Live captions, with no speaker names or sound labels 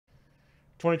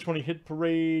2020 Hit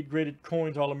Parade, Graded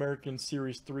Coins, All-American,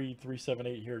 Series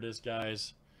 378. Here it is,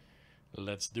 guys.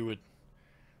 Let's do it.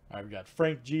 All right, we got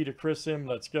Frank G to Chris M.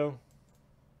 Let's go.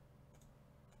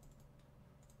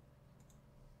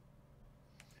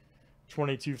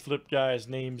 '22 flip, guys.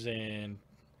 Names and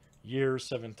years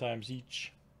 7 times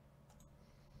each.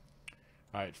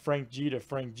 All right, Frank G to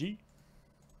Frank G.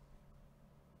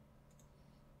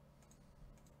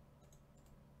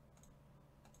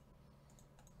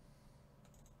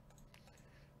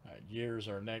 All right, years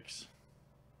are next.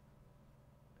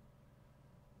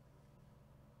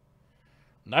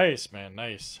 Nice, man,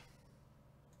 nice.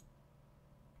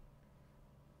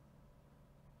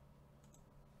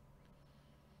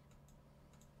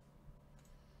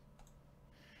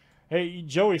 Hey,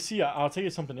 Joey, see, I'll tell you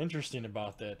something interesting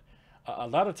about that. A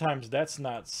lot of times that's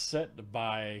not set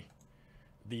by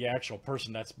the actual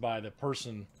person. That's by the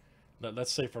person that,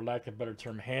 let's say, for lack of a better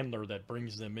term, handler that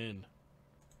brings them in.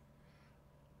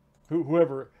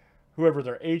 Whoever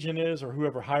their agent is or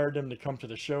whoever hired them to come to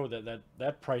the show,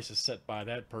 that price is set by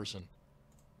that person.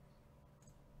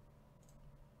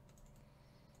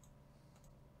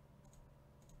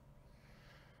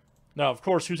 Now, of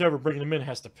course, who's ever bringing them in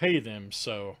has to pay them.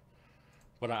 So,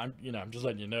 but I'm just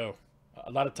letting you know.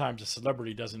 A lot of times, a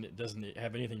celebrity doesn't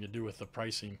have anything to do with the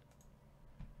pricing.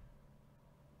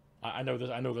 I know this.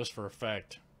 I know this for a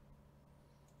fact.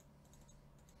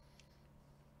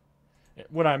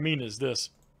 What I mean is this.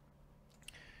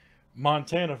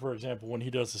 Montana, for example, when he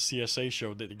does the CSA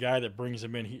show, the guy that brings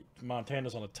him in,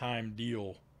 Montana's on a time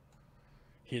deal.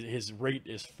 His rate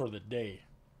is for the day,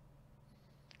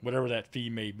 whatever that fee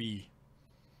may be,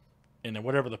 and then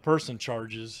whatever the person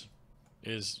charges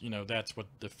is, that's what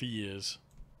the fee is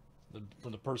for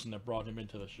the person that brought him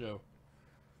into the show.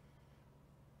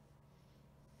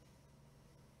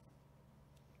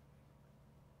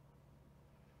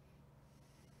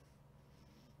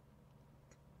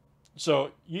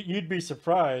 So you'd be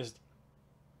surprised.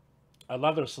 A lot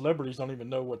of those celebrities don't even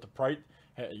know what the price,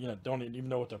 don't even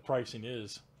know what their pricing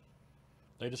is.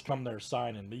 They just come there,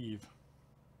 sign, and leave.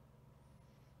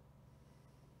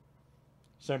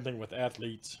 Same thing with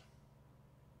athletes.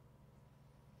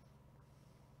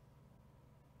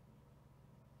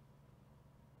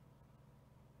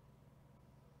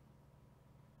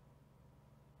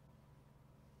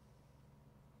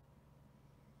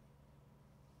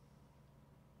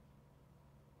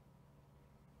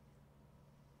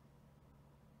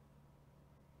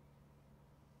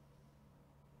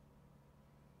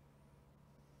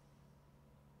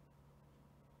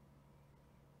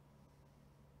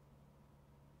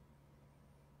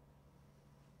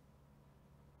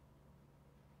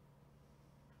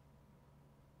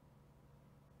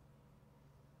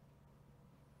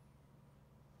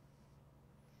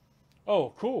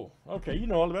 Oh, cool. Okay, you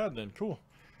know all about it then. Cool.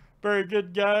 Very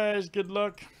good, guys. Good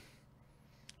luck.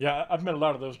 Yeah, I've met a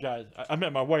lot of those guys. I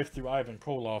met my wife through Ivan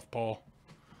Koloff, Paul,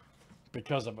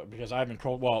 because Ivan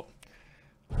Koloff. Well,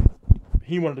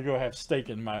 he wanted to go have steak,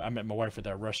 and I met my wife at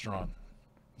that restaurant,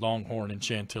 Longhorn in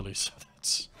Chantilly. So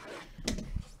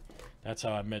that's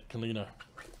how I met Kalina.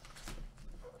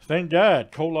 Thank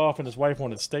God, Koloff and his wife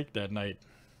wanted steak that night,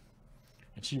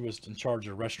 and she was in charge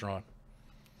of the restaurant.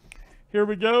 Here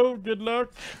we go. Good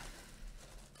luck.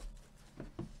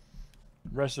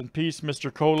 Rest in peace,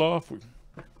 Mr. Koloff.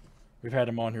 We've had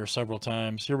him on here several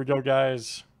times. Here we go,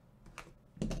 guys.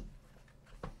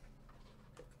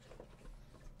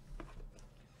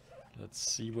 Let's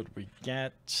see what we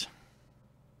get.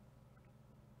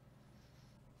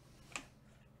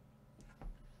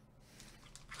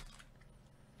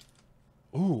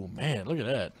 Ooh, man, look at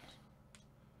that.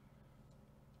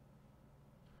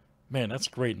 Man, that's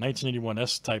great. 1981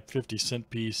 S-type 50-cent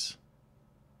piece.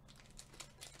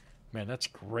 Man, that's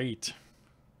great.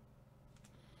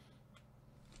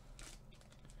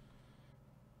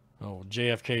 Oh,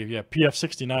 JFK. Yeah,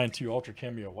 PF69 too. Ultra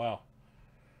Cameo. Wow.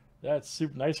 That's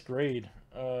super nice grade.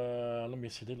 Let me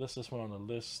see. They list this one on the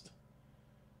list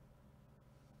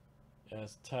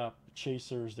as top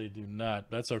chasers. They do not.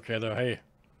 That's okay, though. Hey.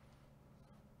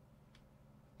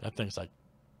 That thing's like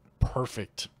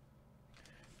perfect.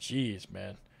 Jeez,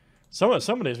 man. Some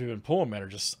of these we've been pulling, man, are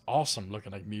just awesome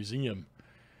looking, like museum.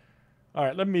 All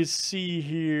right, let me see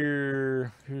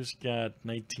here. Who's got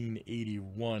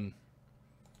 1981?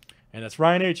 And that's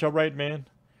Ryan H. All right, man.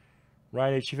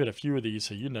 Ryan H. You've hit a few of these,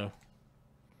 so you know.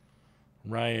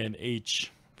 Ryan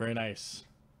H. Very nice.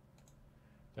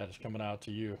 That is coming out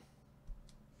to you.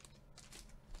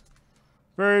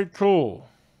 Very cool.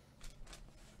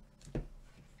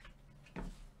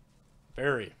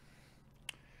 Very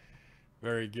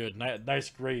good. Nice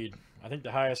grade. I think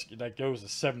the highest that goes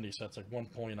is 70, so that's like 1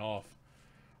 point off.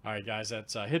 All right, guys,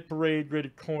 that's Hit Parade,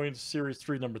 Graded Coins, Series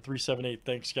 3, number 378.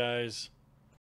 Thanks, guys.